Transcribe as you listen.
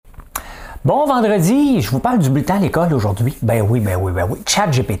Bon vendredi, je vous parle du bulletin à l'école aujourd'hui. Ben oui.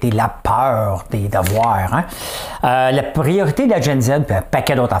 ChatGPT, la peur des devoirs. Hein? La priorité de la Gen Z, puis un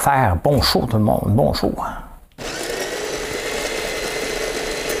paquet d'autres affaires. Bon show tout le monde, bon show.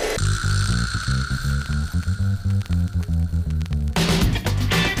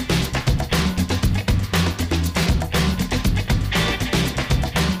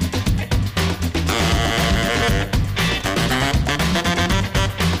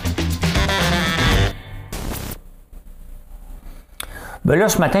 Ben là,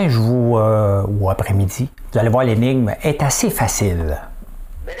 ce matin, ou après-midi, vous allez voir, l'énigme est assez facile.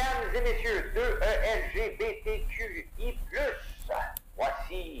 Mesdames et messieurs, 2 LGBTQI+,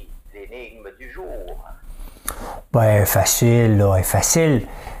 voici l'énigme du jour. Ben, facile, là, est facile.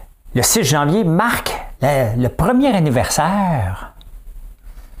 Le 6 janvier marque le premier anniversaire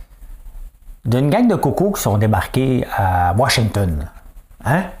d'une gang de cocos qui sont débarqués à Washington.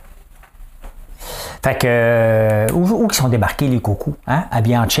 Hein? Fait que, où qui sont débarqués les cocos, hein?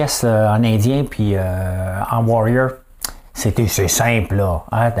 Habillés en chess, en indien, puis en warrior. C'est simple, là.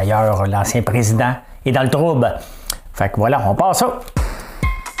 Hein? D'ailleurs, l'ancien président est dans le trouble. Fait que voilà, on passe ça.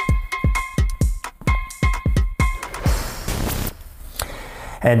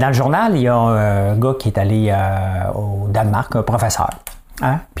 Dans le journal, il y a un gars qui est allé au Danemark, un professeur.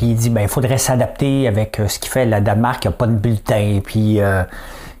 Hein? Puis il dit, ben, il faudrait s'adapter avec ce qui fait le Danemark, il n'y a pas de bulletin, puis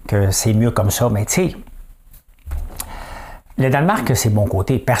que c'est mieux comme ça. Mais tu sais, le Danemark, c'est bon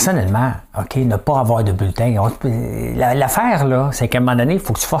côté. Personnellement, OK, ne pas avoir de bulletin. L'affaire, là, c'est qu'à un moment donné, il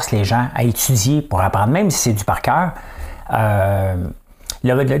faut que tu forces les gens à étudier pour apprendre, même si c'est du par cœur.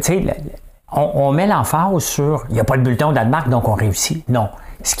 On met l'emphase sur il n'y a pas de bulletin au Danemark, donc on réussit. Non.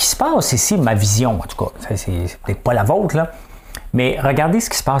 Ce qui se passe ici, ma vision, en tout cas, c'est peut-être pas la vôtre, là, mais regardez ce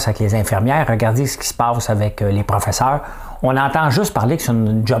qui se passe avec les infirmières, regardez ce qui se passe avec les professeurs. On entend juste parler que c'est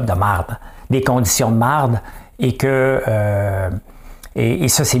un job de marde, des conditions de marde, et que et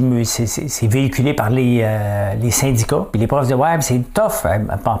ça, c'est véhiculé par les syndicats. Puis les profs disent « Ouais, c'est tough. »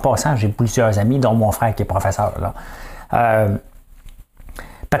 En passant, j'ai plusieurs amis, dont mon frère qui est professeur. Là.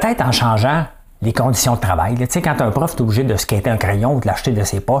 Peut-être en changeant les conditions de travail. Tu sais, quand un prof est obligé de skater un crayon ou de l'acheter de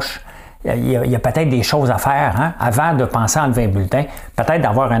ses poches, il y a peut-être des choses à faire, hein, avant de penser à enlever un bulletin. Peut-être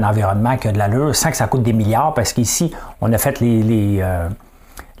d'avoir un environnement qui a de l'allure sans que ça coûte des milliards, parce qu'ici, on a fait les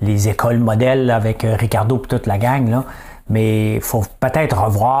écoles modèles avec Ricardo et toute la gang, là. Mais il faut peut-être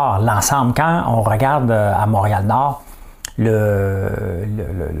revoir l'ensemble. Quand on regarde à Montréal-Nord,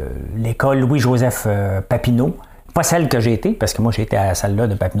 l'école Louis-Joseph Papineau, pas celle que j'ai été, parce que moi j'ai été à celle-là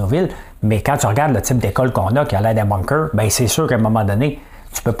de Papineauville, mais quand tu regardes le type d'école qu'on a, qui a l'air d'un bunker, bien c'est sûr qu'à un moment donné,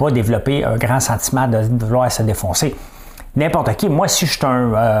 tu ne peux pas développer un grand sentiment de vouloir se défoncer. N'importe qui, moi si je suis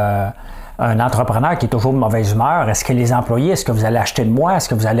un entrepreneur qui est toujours de mauvaise humeur, est-ce que les employés, est-ce que vous allez acheter de moi? Est-ce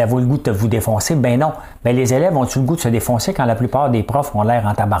que vous allez avoir le goût de vous défoncer? Ben non. Ben les élèves ont-ils le goût de se défoncer quand la plupart des profs ont l'air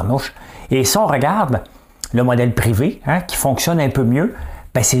en tabarnouche? Et si on regarde le modèle privé, hein, qui fonctionne un peu mieux,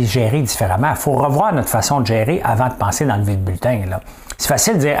 ben c'est géré différemment. Il faut revoir notre façon de gérer avant de penser d'enlever le bulletin. Là. C'est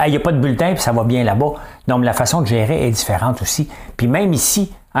facile de dire « il n'y a pas de bulletin puis ça va bien là-bas ». Non, mais la façon de gérer est différente aussi. Puis même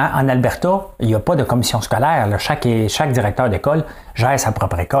ici, hein, en Alberta, il n'y a pas de commission scolaire. Là. Chaque directeur d'école gère sa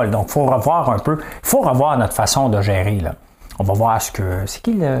propre école. Donc, il faut revoir un peu. Il faut revoir notre façon de gérer. Là. On va voir ce que... C'est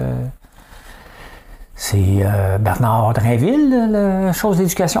qui le... C'est Bernard Drainville, la chose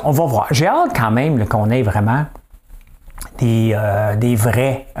d'éducation. On va voir. J'ai hâte quand même là, qu'on ait vraiment des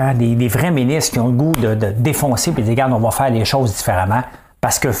vrais ministres qui ont le goût de défoncer et de dire, regarde, on va faire les choses différemment.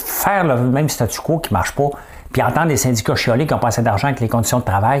 Parce que faire le même statu quo qui ne marche pas, puis entendre des syndicats chialer qui n'ont pas assez d'argent avec les conditions de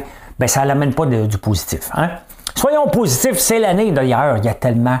travail, bien, ça n'amène pas du positif. Hein? Soyons positifs, c'est l'année d'ailleurs. Il y a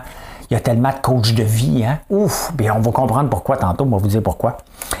tellement de coachs de vie. Hein? Ouf! Bien, on va comprendre pourquoi tantôt, on va vous dire pourquoi.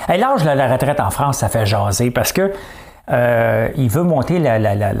 Hey, l'âge de la retraite en France, ça fait jaser parce que il veut monter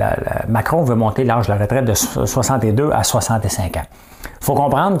Macron veut monter l'âge de la retraite de 62 à 65 ans. Il faut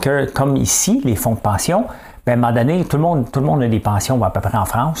comprendre que, comme ici, les fonds de pension, bien, à un moment donné, tout le monde a des pensions à peu près en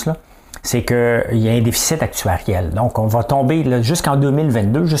France, là. C'est qu'il y a un déficit actuariel. Donc, on va tomber là, jusqu'en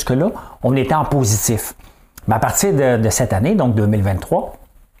 2022, jusque-là, on était en positif. Mais à partir de cette année, donc 2023,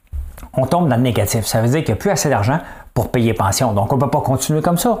 on tombe dans le négatif. Ça veut dire qu'il n'y a plus assez d'argent pour payer pension. Donc, on ne peut pas continuer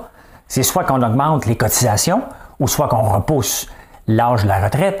comme ça. C'est soit qu'on augmente les cotisations ou soit qu'on repousse l'âge de la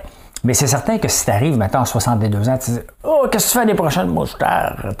retraite. Mais c'est certain que si tu arrives maintenant à 62 ans, tu dis « Oh, qu'est-ce que tu fais l'année prochaine? Moi, je suis à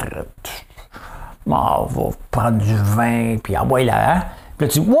la retraite. On va prendre du vin, puis envoyer là. Hein? » Puis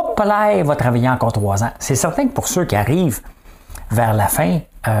là, tu dis « Oups, là, il va travailler encore 3 ans. » C'est certain que pour ceux qui arrivent vers la fin,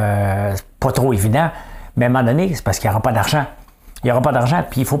 c'est pas trop évident. Mais à un moment donné, c'est parce qu'il n'y aura pas d'argent. Il n'y aura pas d'argent.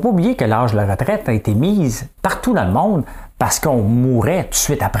 Puis il ne faut pas oublier que l'âge de la retraite a été mise partout dans le monde parce qu'on mourrait tout de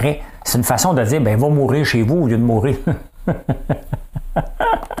suite après. C'est une façon de dire, ben va mourir chez vous au lieu de mourir.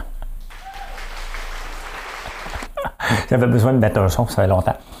 J'avais besoin de mettre un son, ça fait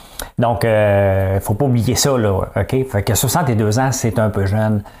longtemps. Donc, il ne faut pas oublier ça, là, OK? Fait que 62 ans, c'est un peu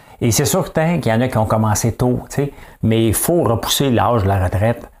jeune. Et c'est certain qu'il y en a qui ont commencé tôt, tu sais, mais il faut repousser l'âge de la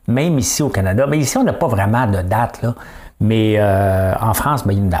retraite, même ici au Canada. Mais ici, on n'a pas vraiment de date, là. Mais en France,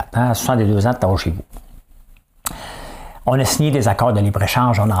 ben, il y a une date. Hein? 62 ans, tu chez vous. On a signé des accords de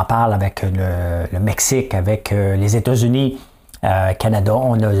libre-échange, on en parle avec le Mexique, avec les États-Unis, Canada.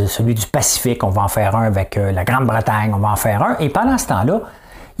 On a celui du Pacifique, on va en faire un avec la Grande-Bretagne, on va en faire un. Et pendant ce temps-là,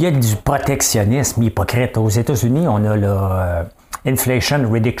 il y a du protectionnisme hypocrite. Aux États-Unis, on a le Inflation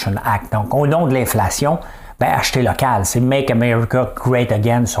Reduction Act. Donc, au nom de l'inflation, ben, acheter local. C'est Make America Great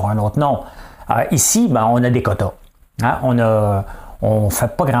Again sur un autre nom. Ici, ben, on a des quotas. Hein? On ne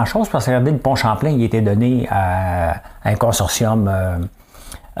fait pas grand-chose parce que regardez, le pont Champlain, il était donné à un consortium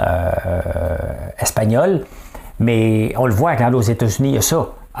espagnol. Mais on le voit, quand aux États-Unis, il y a ça.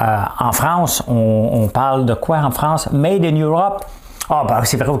 En France, on parle de quoi en France? Made in Europe. Ah, ben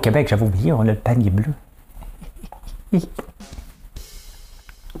c'est vrai au Québec, j'avais oublié, on a le panier bleu.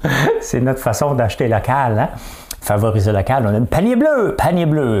 C'est notre façon d'acheter local, hein? Favoriser local. On a le panier bleu, panier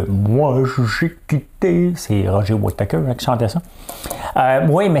bleu. Moi, j'ai quitté. C'est Roger Whittaker qui chantait ça.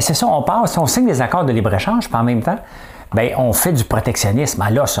 Oui, mais c'est ça, on signe des accords de libre-échange, puis en même temps, ben, on fait du protectionnisme.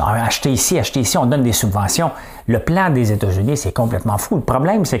 Alors là, acheter ici, on donne des subventions. Le plan des États-Unis, c'est complètement fou. Le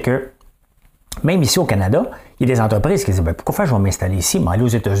problème, c'est que même ici au Canada, il y a des entreprises qui disent ben, pourquoi je vais m'installer ici, m'aller aux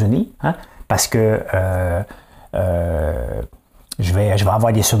États-Unis, hein? Parce que je vais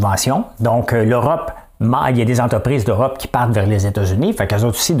avoir des subventions. Donc, l'Europe, il y a des entreprises d'Europe qui partent vers les États-Unis, fait qu'eux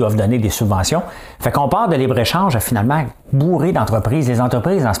autres aussi doivent donner des subventions. Fait qu'on part de libre-échange à finalement bourré d'entreprises. Les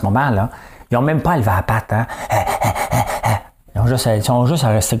entreprises, en ce moment, là, ils n'ont même pas levé la patte. Hein? Ils sont juste à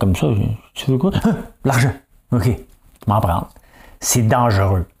rester comme ça. Tu veux quoi? L'argent. OK, tu m'en prends. C'est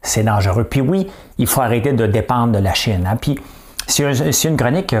dangereux. C'est dangereux. Puis oui, il faut arrêter de dépendre de la Chine. Hein? Puis, c'est une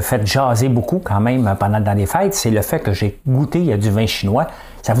chronique qui a fait jaser beaucoup quand même dans les fêtes, c'est le fait que j'ai goûté, il y a du vin chinois.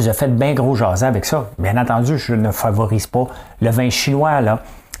 Ça vous a fait bien gros jaser avec ça. Bien entendu, je ne favorise pas le vin chinois, là.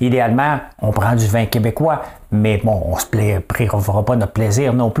 Idéalement, on prend du vin québécois, mais bon, on ne se privera pas notre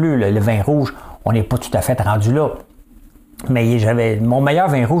plaisir non plus. Le vin rouge, on n'est pas tout à fait rendu là. Mais mon meilleur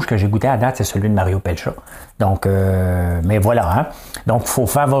vin rouge que j'ai goûté à date, c'est celui de Mario Pelcha. Donc, mais voilà. Hein? Donc, il faut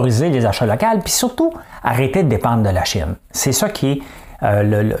favoriser les achats locaux, puis surtout, arrêter de dépendre de la Chine. C'est ça qui est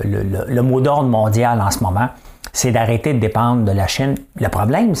le mot d'ordre mondial en ce moment. C'est d'arrêter de dépendre de la Chine. Le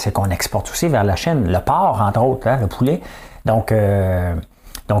problème, c'est qu'on exporte aussi vers la Chine. Le porc, entre autres, hein, le poulet.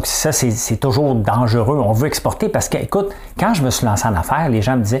 Donc ça, c'est toujours dangereux. On veut exporter parce que, écoute, quand je me suis lancé en affaires, les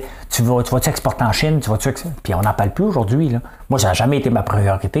gens me disaient tu vas-tu exporter en Chine? Puis on n'en parle plus aujourd'hui. Là. Moi, ça n'a jamais été ma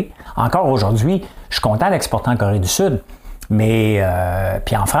priorité. Encore aujourd'hui, je suis content d'exporter en Corée du Sud, mais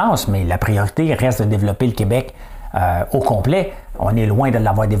puis en France, mais la priorité reste de développer le Québec au complet. On est loin de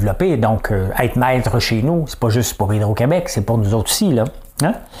l'avoir développé. Donc, être maître chez nous, c'est pas juste pour Hydro-Québec, c'est pour nous autres aussi, là.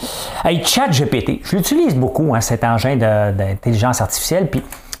 Hein? Hey, ChatGPT, je l'utilise beaucoup, hein, cet engin d'intelligence artificielle, puis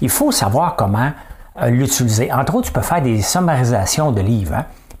il faut savoir comment l'utiliser. Entre autres, tu peux faire des summarisations de livres. Hein?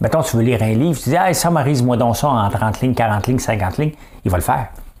 Mettons, tu veux lire un livre, tu dis hey, summarise-moi donc ça en 30 lignes, 40 lignes, 50 lignes. Il va le faire.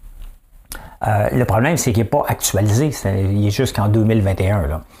 Le problème, c'est qu'il n'est pas actualisé. Il est jusqu'en 2021.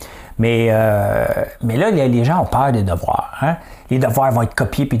 Là. Mais là, les gens ont peur des devoirs. Hein? Les devoirs vont être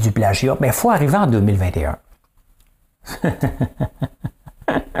copiés puis du plagiat. Mais il faut arriver en 2021.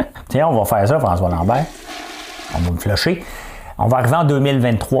 Tiens, on va faire ça, François Lambert. On va me flusher. On va arriver en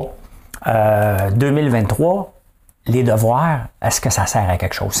 2023. 2023, les devoirs, est-ce que ça sert à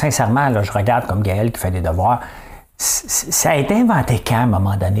quelque chose? Sincèrement, là, je regarde comme Gaël qui fait des devoirs. Ça a été inventé quand, à un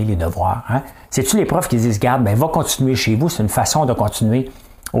moment donné, les devoirs? Hein? C'est-tu les profs qui disent, regarde, ben, va continuer chez vous, c'est une façon de continuer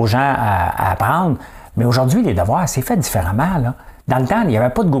aux gens à apprendre. Mais aujourd'hui, les devoirs, c'est fait différemment. Là. Dans le temps, il n'y avait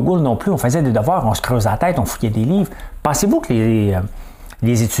pas de Google non plus. On faisait des devoirs, on se creusait la tête, on fouillait des livres. Pensez-vous que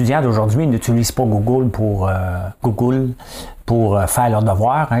les étudiants d'aujourd'hui n'utilisent pas Google pour faire leurs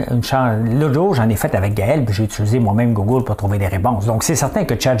devoirs? Hein? L'autre jour, j'en ai fait avec Gaël, puis j'ai utilisé moi-même Google pour trouver des réponses. Donc, c'est certain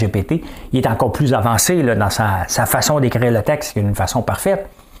que ChatGPT, il est encore plus avancé là, dans sa façon d'écrire le texte d'une façon parfaite.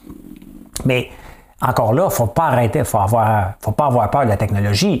 Mais encore là, il ne faut pas arrêter, il ne faut pas avoir peur de la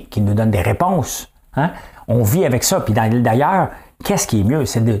technologie qui nous donne des réponses. Hein? On vit avec ça. Puis d'ailleurs, qu'est-ce qui est mieux?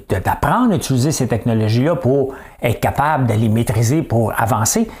 C'est d'apprendre à utiliser ces technologies-là pour être capable de les maîtriser, pour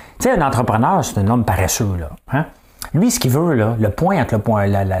avancer. Tu sais, un entrepreneur, c'est un homme paresseux. Là, hein? Lui, ce qu'il veut, là, le point entre le point,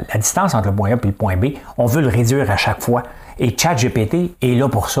 la distance entre le point A et le point B, on veut le réduire à chaque fois. Et ChatGPT est là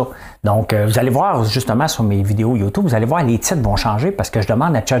pour ça. Donc, vous allez voir justement sur mes vidéos YouTube, vous allez voir, les titres vont changer parce que je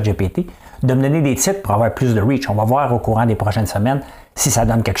demande à ChatGPT de me donner des titres pour avoir plus de reach. On va voir au courant des prochaines semaines si ça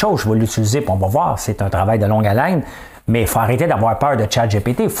donne quelque chose. Je vais l'utiliser puis on va voir. C'est un travail de longue haleine. Mais il faut arrêter d'avoir peur de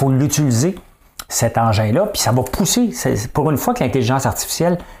ChatGPT. Il faut l'utiliser, cet engin-là, puis ça va pousser. Pour une fois que l'intelligence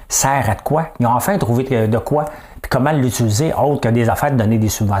artificielle sert à de quoi, ils ont enfin trouvé de quoi, puis comment l'utiliser, autre que des affaires de donner des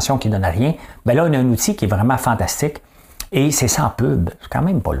subventions qui ne donnent rien. Bien là, on a un outil qui est vraiment fantastique et c'est sans pub. C'est quand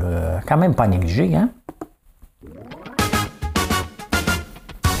même pas négligé, hein?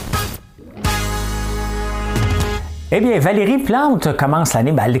 Eh bien, Valérie Plante commence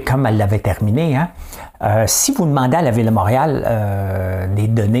l'année comme elle l'avait terminée. Hein? Si vous demandez à la Ville de Montréal des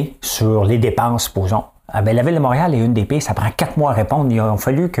données sur les dépenses, supposons, la Ville de Montréal est une des pays, ça prend 4 mois à répondre. Il a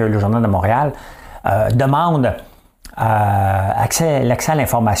fallu que le Journal de Montréal demande l'accès à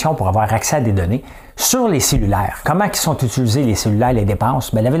l'information pour avoir accès à des données sur les cellulaires. Comment ils sont utilisés les cellulaires, les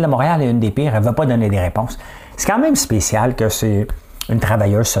dépenses? Bien, la Ville de Montréal est une des pires, elle ne va pas donner des réponses. C'est quand même spécial que c'est une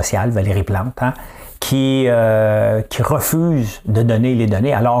travailleuse sociale, Valérie Plante, hein, qui refuse de donner les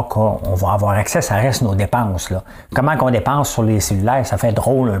données alors qu'on va avoir accès, ça reste nos dépenses. Là. Comment qu'on dépense sur les cellulaires, ça fait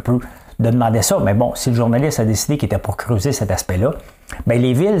drôle un peu de demander ça. Mais bon, si le journaliste a décidé qu'il était pour creuser cet aspect-là, bien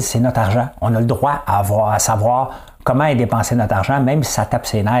les villes, c'est notre argent. On a le droit à savoir comment est dépensé notre argent, même si ça tape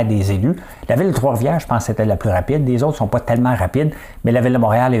ses nerfs des élus. La ville de Trois-Rivières, je pense que c'était la plus rapide. Les autres ne sont pas tellement rapides, mais la ville de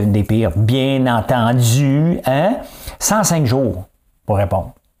Montréal est une des pires. Bien entendu, hein? 105 jours pour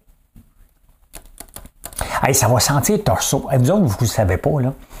répondre. Hey, ça va sentir torso. Vous autres, vous ne savez pas,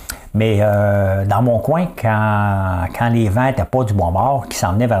 là. Mais dans mon coin, quand les vents n'étaient pas du bon bord, qui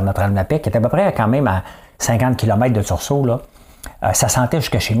s'en venaient vers Notre-Dame-de-la-Paix, qui était à peu près quand même à 50 km de Tursault, là, ça sentait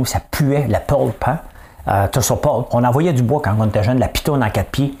jusque chez nous, ça puait la pulpe, hein? Tursault pulpe. On envoyait du bois quand on était jeune, la pitoune en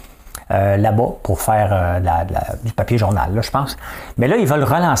 4 pieds, là-bas, pour faire du papier journal, là, je pense. Mais là, ils veulent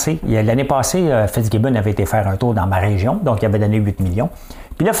relancer. L'année passée, Fitzgibbon avait été faire un tour dans ma région, donc il avait donné 8 millions.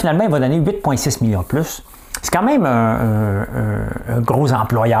 Puis là, finalement, il va donner 8,6 millions de plus. C'est quand même un gros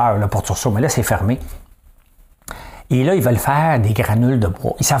employeur là, pour Tursault, mais là, c'est fermé. Et là, ils veulent faire des granules de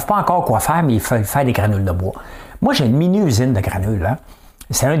bois. Ils ne savent pas encore quoi faire, mais ils veulent faire des granules de bois. Moi, j'ai une mini-usine de granules. Hein.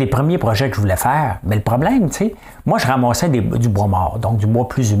 C'est un des premiers projets que je voulais faire. Mais le problème, tu sais, moi, je ramassais du bois mort, donc du bois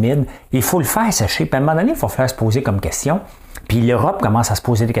plus humide. Il faut le faire sécher. Puis à un moment donné, il faut faire se poser comme question. Puis l'Europe commence à se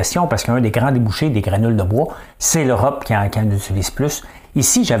poser des questions parce qu'un des grands débouchés des granules de bois, c'est l'Europe qui en utilise plus.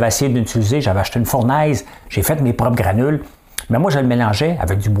 Ici, j'avais essayé d'utiliser, j'avais acheté une fournaise, j'ai fait mes propres granules, mais moi, je le mélangeais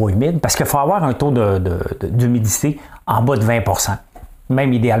avec du bois humide parce qu'il faut avoir un taux d'humidité en bas de 20 %,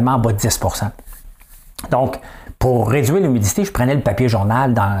 même idéalement en bas de 10 %. Donc, pour réduire l'humidité, je prenais le papier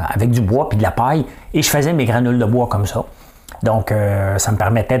journal avec du bois puis de la paille et je faisais mes granules de bois comme ça. Donc, ça me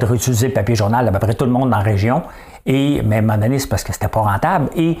permettait de réutiliser le papier journal d'à peu près tout le monde dans la région. Mais à un moment donné, c'est parce que c'était pas rentable.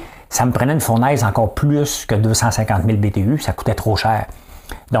 Et ça me prenait une fournaise encore plus que 250 000 BTU. Ça coûtait trop cher.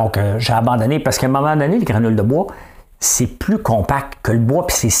 Donc, j'ai abandonné parce qu'à un moment donné, les granules de bois, c'est plus compact que le bois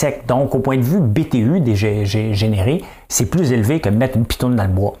puis c'est sec. Donc, au point de vue BTU généré, c'est plus élevé que de mettre une pitoune dans le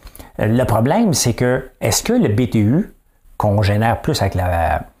bois. Le problème, c'est que, est-ce que le BTU, qu'on génère plus avec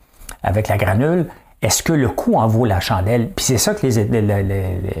la granule, est-ce que le coût en vaut la chandelle? Puis c'est ça que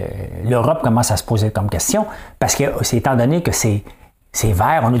l'Europe commence à se poser comme question, parce que c'est étant donné que c'est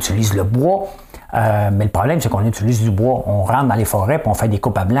vert, on utilise le bois, mais le problème, c'est qu'on utilise du bois. On rentre dans les forêts, puis on fait des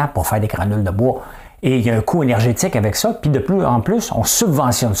coupes à blanc pour faire des granules de bois. Et il y a un coût énergétique avec ça, puis de plus en plus, on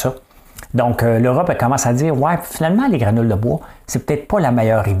subventionne ça. Donc, l'Europe elle commence à dire, ouais, finalement, les granules de bois, c'est peut-être pas la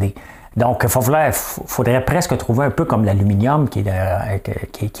meilleure idée. Donc, il faudrait presque trouver un peu comme l'aluminium qui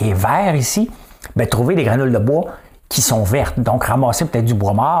est vert ici. Bien, trouver des granules de bois qui sont vertes. Donc, ramasser peut-être du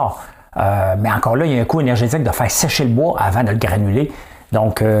bois mort. Mais encore là, il y a un coût énergétique de faire sécher le bois avant de le granuler.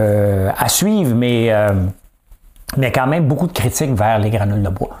 Donc, à suivre, mais quand même beaucoup de critiques vers les granules de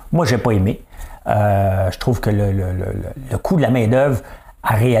bois. Moi, je n'ai pas aimé. Je trouve que le coût de la main-d'œuvre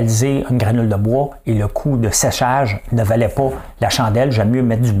à réaliser une granule de bois et le coût de séchage ne valait pas la chandelle. J'aime mieux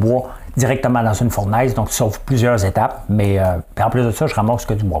mettre du bois directement dans une fournaise, donc sauf plusieurs étapes. Mais en plus de ça, je ramasse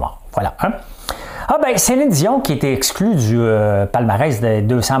que du bois mort. Voilà. Hein? Ah ben, Céline Dion qui était exclue du palmarès des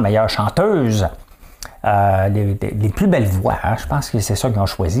 200 meilleures chanteuses. Les plus belles voix, hein? Je pense que c'est ça qu'ils ont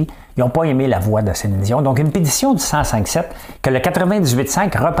choisi. Ils n'ont pas aimé la voix de Céline Dion. Donc, une pétition du 105.7 que le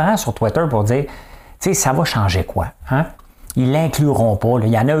 98.5 reprend sur Twitter pour dire, tu sais, ça va changer quoi? Hein? Ils l'incluront pas. Là.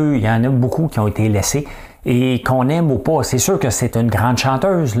 Il y en a beaucoup qui ont été laissés. Et qu'on aime ou pas, c'est sûr que c'est une grande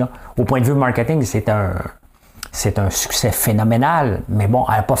chanteuse. Là. Au point de vue marketing, c'est un succès phénoménal. Mais bon,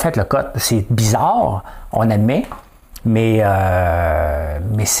 elle n'a pas fait le cut. C'est bizarre, on admet. Mais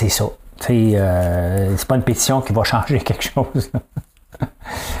c'est ça. C'est pas une pétition qui va changer quelque chose.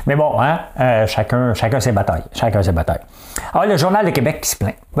 Mais bon, hein, chacun ses batailles. Chacun ses batailles. Alors, le Journal de Québec qui se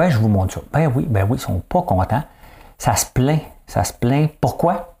plaint. Ben, je vous montre ça. Ben oui, ils sont pas contents. Ça se plaint.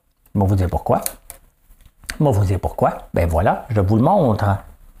 Pourquoi? Je vais vous dire pourquoi. Ben voilà, je vous le montre.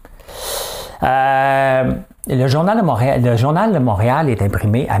 Le Journal de Montréal est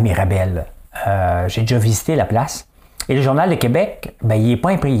imprimé à Mirabel. J'ai déjà visité la place. Et le Journal de Québec, ben, il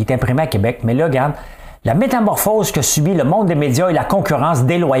est imprimé à Québec. Mais là, regarde, la métamorphose que subit le monde des médias et la concurrence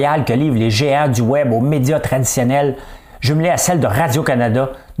déloyale que livrent les géants du web aux médias traditionnels, jumelée à celle de Radio-Canada,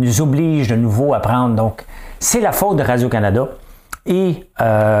 nous oblige de nouveau à prendre. Donc, c'est la faute de Radio-Canada et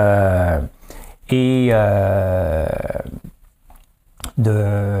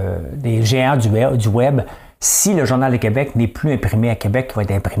des géants du web. Si le Journal de Québec n'est plus imprimé à Québec, il va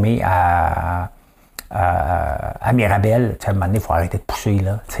être imprimé à Mirabel, à un moment donné, il faut arrêter de pousser.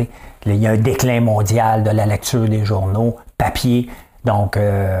 Là, il y a un déclin mondial de la lecture des journaux papier. Donc,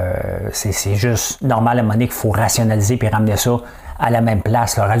 c'est juste normal à un moment donné qu'il faut rationaliser et ramener ça à la même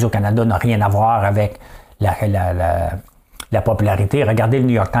place. Le Radio-Canada n'a rien à voir avec la popularité. Regardez le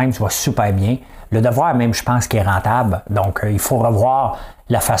New York Times, va super bien. Le Devoir, même, je pense qu'il est rentable. Donc, il faut revoir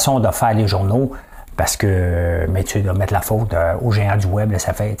la façon de faire les journaux. Parce que, mais tu dois mettre la faute aux géants du web, là,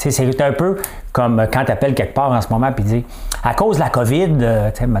 ça fait. Tu sais, c'est un peu comme quand tu appelles quelque part en ce moment et dis à cause de la COVID,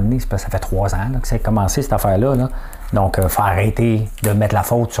 tu sais, maintenant, ça fait 3 ans là, que ça a commencé cette affaire-là. Là. Donc, il faut arrêter de mettre la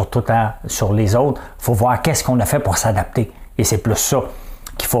faute sur les autres. Il faut voir qu'est-ce qu'on a fait pour s'adapter. Et c'est plus ça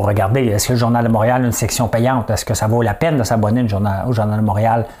qu'il faut regarder. Est-ce que le Journal de Montréal a une section payante? Est-ce que ça vaut la peine de s'abonner au Journal de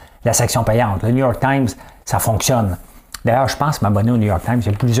Montréal, la section payante? Le New York Times, ça fonctionne. D'ailleurs, je pense m'abonner au New York Times.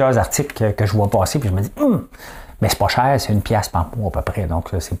 Il y a plusieurs articles que je vois passer, puis je me dis, mais c'est pas cher, c'est 1$ par mois à peu près, donc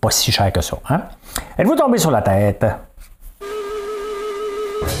c'est pas si cher que ça. Hein? Êtes-vous tombé sur la tête?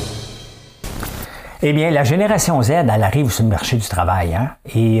 Eh bien, la génération Z, elle arrive sur le marché du travail. Hein?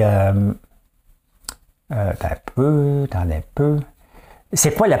 Et, t'en un peu.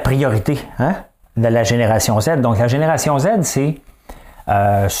 C'est quoi la priorité de la génération Z? Donc, la génération Z, c'est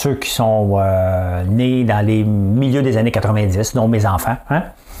ceux qui sont nés dans les milieux des années 90, dont mes enfants. Hein?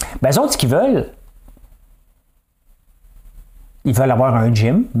 Ben, eux autres, ce qu'ils veulent, ils veulent avoir un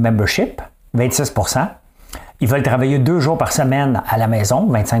gym, membership, 26%. Ils veulent travailler 2 jours par semaine à la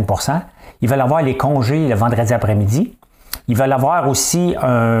maison, 25%. Ils veulent avoir les congés le vendredi après-midi. Ils veulent avoir aussi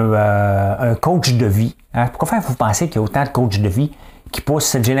un coach de vie. Hein? Pourquoi vous pensez qu'il y a autant de coachs de vie qui poussent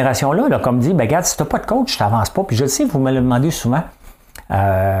cette génération-là, là, comme dit, ben, regarde, si tu n'as pas de coach, tu n'avances pas. Puis je le sais, vous me le demandez souvent.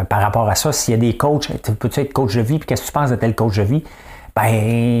 Par rapport à ça, s'il y a des coachs, peux-tu être coach de vie, puis qu'est-ce que tu penses de tel coach de vie?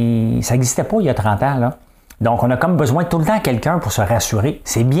 Ben, ça n'existait pas il y a 30 ans, là. Donc, on a comme besoin tout le temps de quelqu'un pour se rassurer.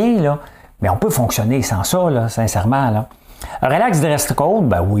 C'est bien, là, mais on peut fonctionner sans ça, là, sincèrement, là. Relax dress code,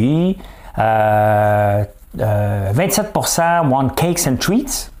 ben oui. 27% want cakes and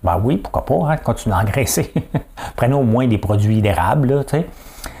treats. Ben oui, pourquoi pas, hein, continuez à engraisser. Prenez au moins des produits d'érables, là, tu sais.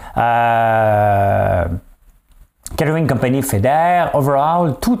 Catering Company fédère.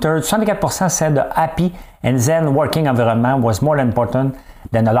 Overall, 74% said the happy and zen working environment was more important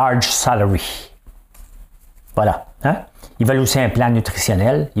than a large salary. Voilà. Hein? Ils veulent aussi un plan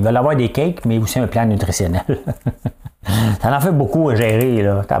nutritionnel. Ils veulent avoir des cakes, mais aussi un plan nutritionnel. Ça en fait beaucoup à gérer,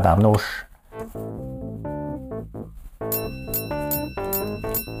 là, tabarnouche.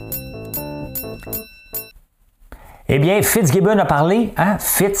 Eh bien, Fitzgibbon a parlé. Hein?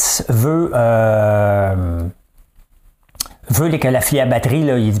 Fitz veut que la fille à batterie,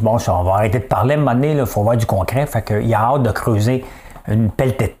 là, il dit bon, ça, on va arrêter de parler à un moment donné, il faut avoir du concret. Fait qu'il a hâte de creuser une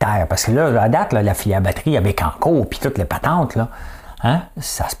pelletée de terre. Parce que là, à date, là, la fille à batterie avec Enco puis toutes les patentes, là, hein,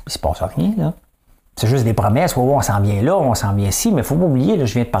 ça ne se passe rien. Là. C'est juste des promesses. Oh, on s'en vient là, on s'en vient ici. Mais il ne faut pas oublier, là,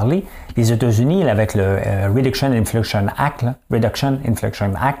 je viens de parler des États-Unis là, avec le Reduction Inflation Act.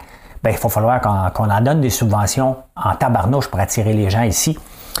 Ben, il va falloir qu'on en donne des subventions en tabarnouche pour attirer les gens ici.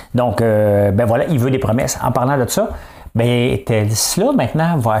 Donc, ben voilà, il veut des promesses. En parlant de ça, ben, Tesla,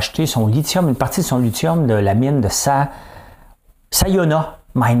 maintenant, va acheter son lithium, une partie de son lithium de la mine de Sayona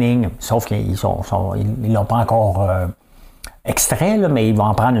Mining. Sauf qu'ils ne l'ont pas encore extrait, là, mais ils vont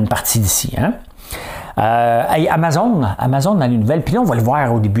en prendre une partie d'ici. Hein? Amazon dans les nouvelles, puis là, on va le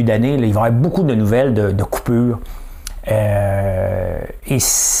voir au début d'année, là, il va y avoir beaucoup de nouvelles de coupures. Et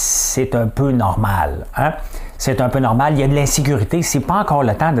c'est un peu normal. Hein? C'est un peu normal. Il y a de l'insécurité. C'est pas encore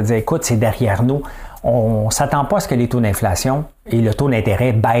le temps de dire, écoute, c'est derrière nous. On ne s'attend pas à ce que les taux d'inflation et le taux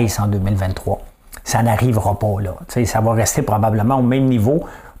d'intérêt baissent en 2023. Ça n'arrivera pas, là. T'sais, ça va rester probablement au même niveau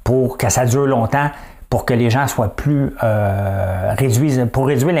pour que ça dure longtemps, pour que les gens soient plus réduits. Pour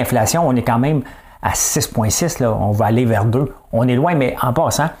réduire l'inflation, on est quand même à 6,6, là, on va aller vers 2. On est loin, mais en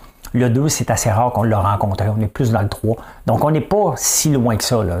passant, le 2, c'est assez rare qu'on l'a rencontré. On est plus dans le 3. Donc, on n'est pas si loin que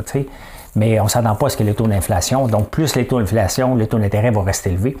ça, là, tu sais. Mais on ne s'attend pas à ce que les taux d'inflation. Donc, plus les taux d'inflation, les taux d'intérêt vont rester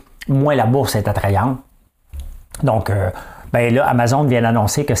élevés, moins la bourse est attrayante. Donc, ben là, Amazon vient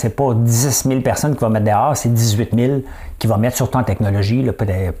d'annoncer que ce n'est pas 10 000 personnes qui vont mettre dehors, c'est 18 000 qui vont mettre, surtout en technologie, là,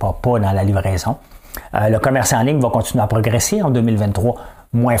 peut-être pas dans la livraison. Le commerce en ligne va continuer à progresser en 2023,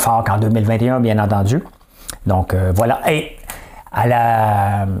 moins fort qu'en 2021, bien entendu. Donc, voilà. Et à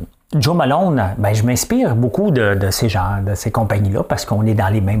la Joe Malone, ben, je m'inspire beaucoup de ces gens, de ces compagnies-là, parce qu'on est dans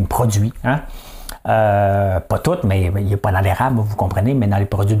les mêmes produits. Hein? Pas toutes, mais il n'est pas dans l'érable, vous comprenez, mais dans les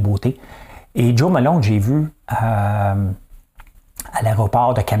produits de beauté. Et Joe Malone, j'ai vu à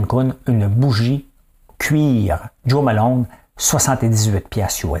l'aéroport de Cancun une bougie cuir Joe Malone, 78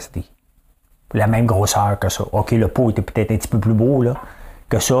 piastres USD. La même grosseur que ça. OK, le pot était peut-être un petit peu plus beau là,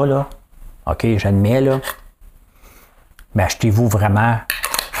 que ça. Là. OK, j'admets. Là. Mais achetez-vous vraiment.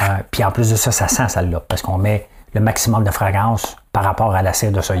 Puis en plus de ça, ça sent celle-là. Parce qu'on met le maximum de fragrance par rapport à la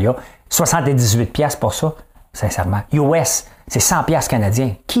cire de soya. 78 piastres pour ça, sincèrement. US, c'est 100 piastres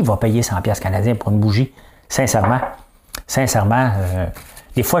canadiens. Qui va payer 100 piastres canadiens pour une bougie? Sincèrement.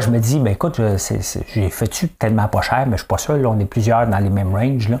 Des fois, je me dis, ben écoute, j'ai fait-tu tellement pas cher, mais je ne suis pas sûr. Là, on est plusieurs dans les mêmes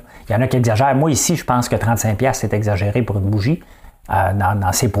ranges. Là. Il y en a qui exagèrent. Moi, ici, je pense que 35$, c'est exagéré pour une bougie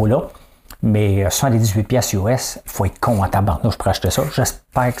dans ces pots-là. Mais 78$ US, il faut être con en tabarnouche pour acheter ça.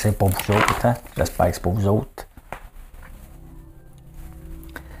 J'espère que c'est pas vous autres. Hein? J'espère que c'est pas vous autres.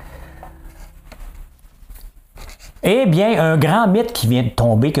 Eh bien, un grand mythe qui vient de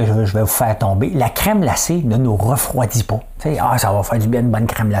tomber, que je vais vous faire tomber, la crème glacée ne nous refroidit pas. Tu sais, ça va faire du bien une bonne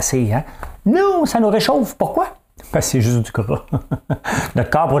crème glacée. Hein? Non, ça nous réchauffe. Pourquoi? Parce que c'est juste du gras.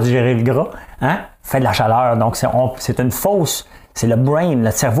 Notre corps, pour digérer le gras, hein, fait de la chaleur. Donc, c'est une fausse. C'est le brain,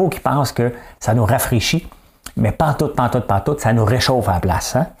 le cerveau qui pense que ça nous rafraîchit. Mais pantoute, ça nous réchauffe à la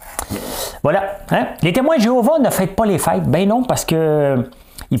place. Hein? Voilà. Hein? Les témoins de Jéhovah ne fêtent pas les fêtes. Ben non, parce que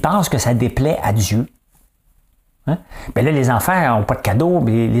ils pensent que ça déplaît à Dieu. Hein? Ben là, les enfants n'ont pas de cadeaux.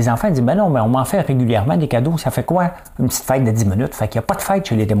 Les enfants disent, ben non, mais on m'en fait régulièrement des cadeaux. Ça fait quoi? Une petite fête de 10 minutes. Fait qu'il n'y a pas de fête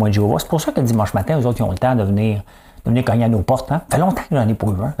chez les témoins de Jéhovah. C'est pour ça que dimanche matin, eux autres, ils ont le temps de venir cogner à nos portes. Hein? Ça fait longtemps que j'en ai pas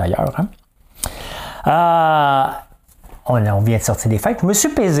eu un, d'ailleurs. Hein? On vient de sortir des fêtes. Je me suis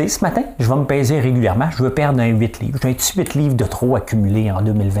pesé ce matin. Je vais me peser régulièrement. Je veux perdre un 8 livres. J'ai un petit 8 livres de trop accumulé en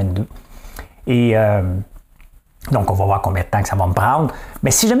 2022. Et donc, on va voir combien de temps que ça va me prendre.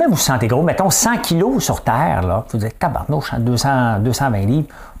 Mais si jamais vous vous sentez gros, mettons 100 kilos sur Terre, là, vous dites, tabarnouche, 220 livres,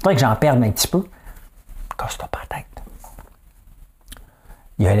 il faudrait que j'en perde un petit peu. Casse-toi pas la tête.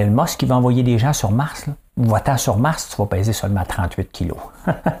 Il y a Elon Musk qui va envoyer des gens sur Mars. Là. Va-t'en sur Mars, tu vas peser seulement 38 kilos.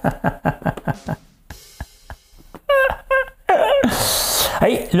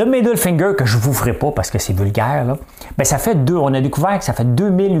 Hey, le middle finger que je ne vous ferai pas parce que c'est vulgaire, là, ben ça fait on a découvert que ça fait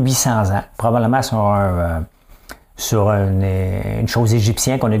 2800 ans, probablement sur une chose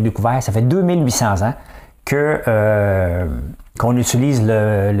égyptienne qu'on a découvert, ça fait 2800 ans qu'on utilise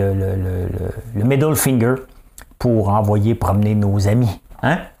le middle finger pour envoyer promener nos amis.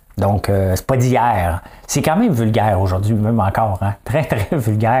 Hein? Donc, c'est pas d'hier. C'est quand même vulgaire aujourd'hui, même encore. Hein? Très, très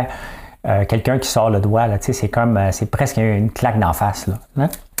vulgaire. Quelqu'un qui sort le doigt, là, c'est presque une claque d'en face. Là, hein?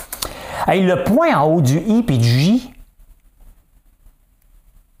 Hey, le point en haut du I et du J,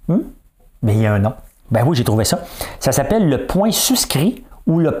 mais il y a un nom. Ben oui, j'ai trouvé ça. Ça s'appelle le point suscrit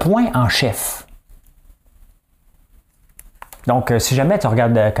ou le point en chef. Donc, si jamais tu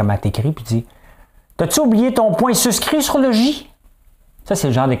regardes comment tu écris et tu dis, t'as-tu oublié ton point suscrit sur le J? Ça, c'est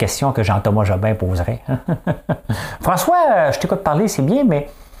le genre de questions que Jean-Thomas Jobin poserait. François, je t'écoute parler, c'est bien, mais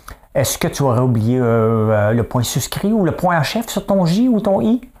est-ce que tu aurais oublié le point suscrit ou le point en chef sur ton J ou ton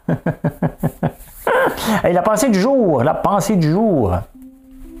I? Hey, la pensée du jour.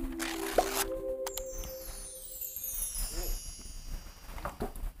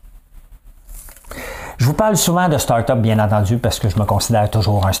 Je vous parle souvent de start-up, bien entendu, parce que je me considère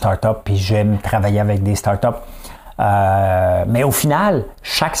toujours un start-up et j'aime travailler avec des start-up. Mais au final,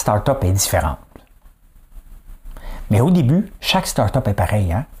 chaque start-up est différente. Mais au début, chaque start-up est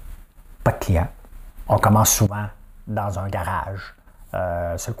pareil. Hein? Pas de clients. On commence souvent dans un garage,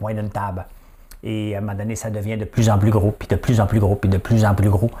 sur le coin d'une table. Et à un moment donné, ça devient de plus en plus gros, puis de plus en plus gros, puis de plus en plus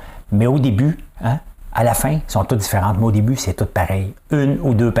gros. Mais au début, hein, à la fin, ils sont toutes différentes. Mais au début, c'est tout pareil. 1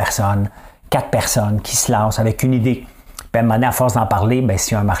 ou 2 personnes, 4 personnes qui se lancent avec une idée. Puis à un moment donné, à force d'en parler, ben,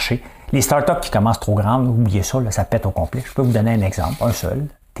 s'il y a un marché. Les startups qui commencent trop grandes, oubliez ça, là, ça pète au complet. Je peux vous donner un exemple, un seul.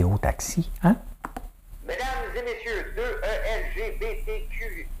 Théo Taxi. Hein? Mesdames et messieurs, 2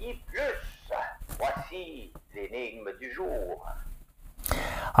 LGBTQI+, voici l'énigme du jour.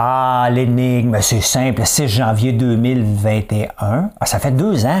 Ah, l'énigme, c'est simple. 6 janvier 2021. Ah, ça fait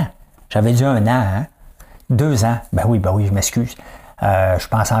 2 ans. J'avais dit 1 an, hein? 2 ans. Ben oui, je m'excuse. Je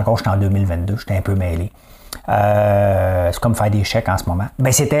pensais encore que j'étais en 2022. J'étais un peu mêlé. C'est comme faire des chèques en ce moment.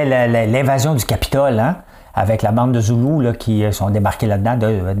 Ben, c'était l'invasion du Capitole, hein? Avec la bande de Zoulous là, qui sont débarqués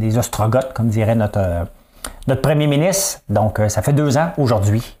là-dedans, des ostrogoths, comme dirait notre premier ministre. Donc, ça fait 2 ans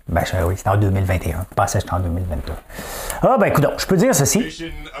aujourd'hui. Ben oui, c'est en 2021. Je pensais que c'était en 2022. Ah, ben écoute, je peux dire ceci.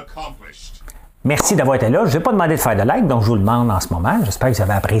 Merci d'avoir été là. Je ne vous ai pas demandé de faire de like, donc je vous le demande en ce moment. J'espère que vous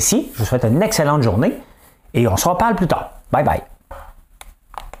avez apprécié. Je vous souhaite une excellente journée et on se reparle plus tard. Bye bye.